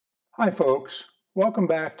Hi folks, welcome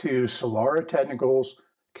back to Solara Technical's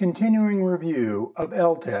continuing review of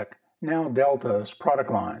Eltec, now Delta's product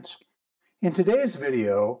lines. In today's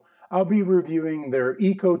video, I'll be reviewing their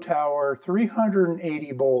EcoTower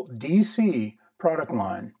 380 volt DC product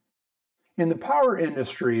line. In the power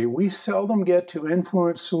industry, we seldom get to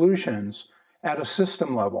influence solutions at a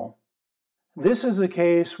system level. This is a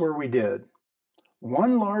case where we did.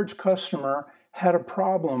 One large customer had a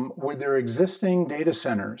problem with their existing data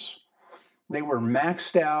centers. They were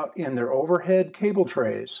maxed out in their overhead cable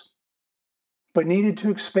trays, but needed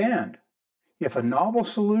to expand. If a novel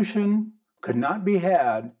solution could not be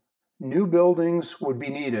had, new buildings would be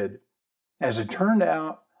needed. As it turned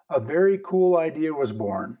out, a very cool idea was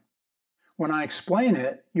born. When I explain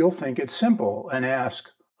it, you'll think it's simple and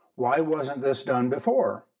ask, why wasn't this done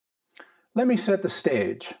before? Let me set the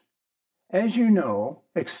stage. As you know,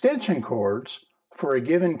 extension cords for a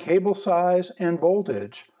given cable size and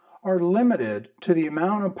voltage are limited to the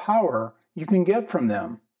amount of power you can get from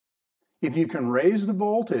them. If you can raise the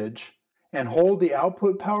voltage and hold the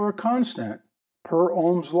output power constant, per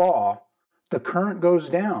Ohm's law, the current goes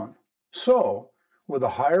down. So, with a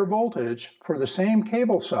higher voltage for the same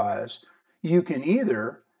cable size, you can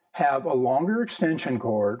either have a longer extension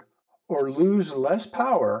cord or lose less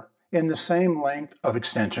power in the same length of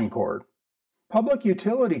extension cord. Public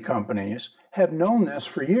utility companies have known this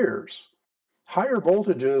for years. Higher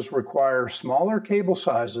voltages require smaller cable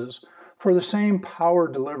sizes for the same power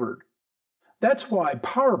delivered. That's why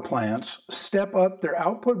power plants step up their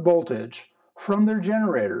output voltage from their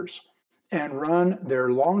generators and run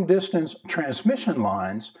their long-distance transmission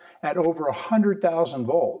lines at over 100,000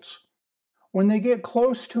 volts. When they get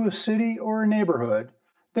close to a city or a neighborhood,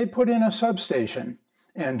 they put in a substation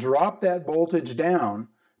and drop that voltage down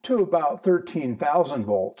to about 13,000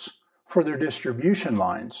 volts for their distribution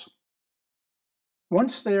lines.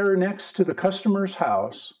 Once they're next to the customer's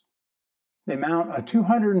house, they mount a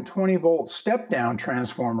 220 volt step-down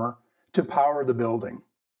transformer to power the building.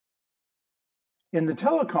 In the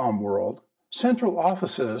telecom world, central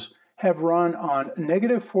offices have run on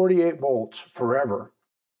negative 48 volts forever,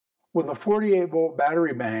 with a 48 volt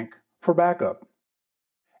battery bank for backup.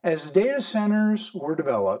 As data centers were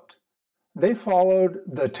developed, they followed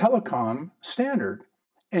the telecom standard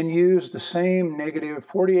and used the same negative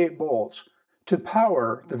 48 volts to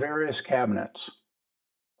power the various cabinets.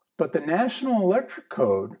 But the National Electric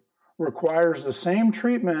Code requires the same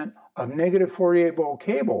treatment of negative 48 volt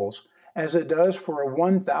cables as it does for a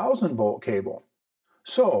 1000 volt cable.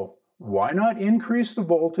 So, why not increase the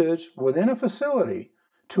voltage within a facility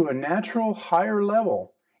to a natural higher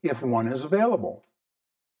level if one is available?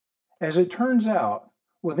 As it turns out,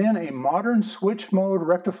 within a modern switch mode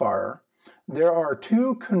rectifier, there are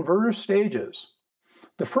two converter stages.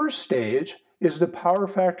 The first stage is the power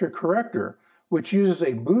factor corrector, which uses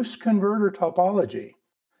a boost converter topology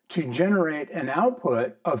to generate an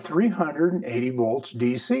output of 380 volts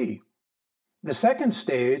DC. The second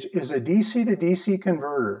stage is a DC to DC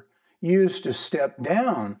converter used to step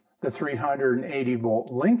down the 380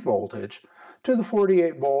 volt link voltage to the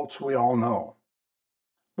 48 volts we all know.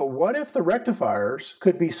 But what if the rectifiers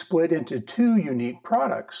could be split into two unique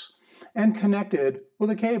products and connected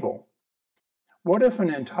with a cable? What if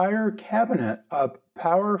an entire cabinet of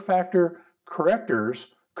power factor correctors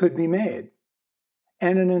could be made,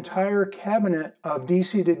 and an entire cabinet of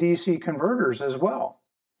DC to DC converters as well?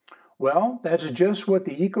 Well, that's just what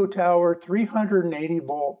the EcoTower 380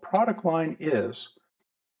 volt product line is.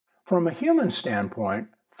 From a human standpoint,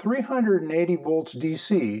 380 volts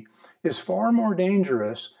DC is far more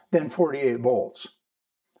dangerous than 48 volts.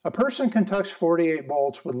 A person can touch 48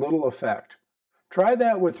 volts with little effect. Try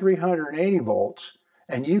that with 380 volts,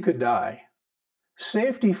 and you could die.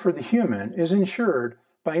 Safety for the human is ensured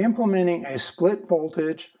by implementing a split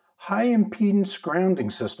voltage, high impedance grounding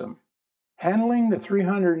system. Handling the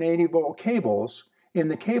 380 volt cables in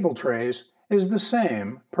the cable trays is the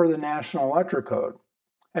same per the National Electric Code.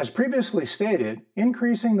 As previously stated,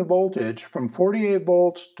 increasing the voltage from 48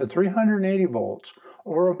 volts to 380 volts,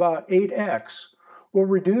 or about 8x, will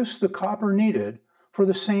reduce the copper needed for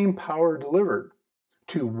the same power delivered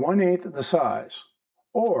to 1/8 the size,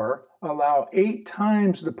 or allow 8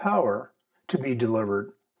 times the power to be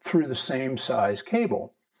delivered through the same size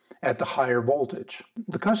cable at the higher voltage.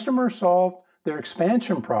 The customer solved their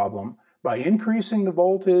expansion problem by increasing the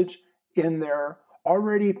voltage in their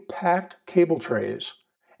already packed cable trays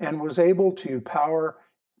and was able to power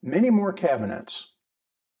many more cabinets.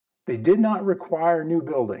 They did not require new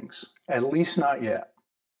buildings, at least not yet.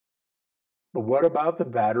 But what about the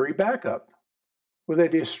battery backup? With a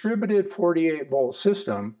distributed 48 volt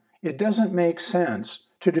system, it doesn't make sense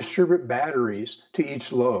to distribute batteries to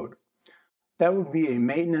each load. That would be a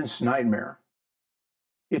maintenance nightmare.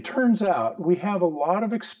 It turns out we have a lot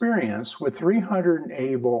of experience with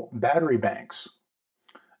 380-volt battery banks.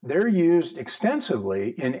 They're used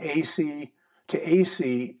extensively in AC to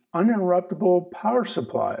AC uninterruptible power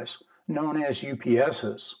supplies, known as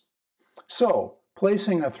UPSs. So,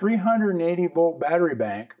 placing a 380-volt battery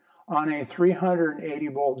bank on a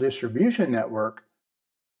 380-volt distribution network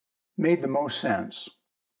made the most sense.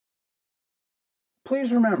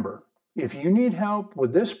 Please remember, if you need help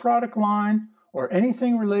with this product line or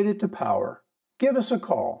anything related to power, give us a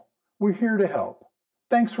call. We're here to help.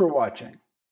 Thanks for watching.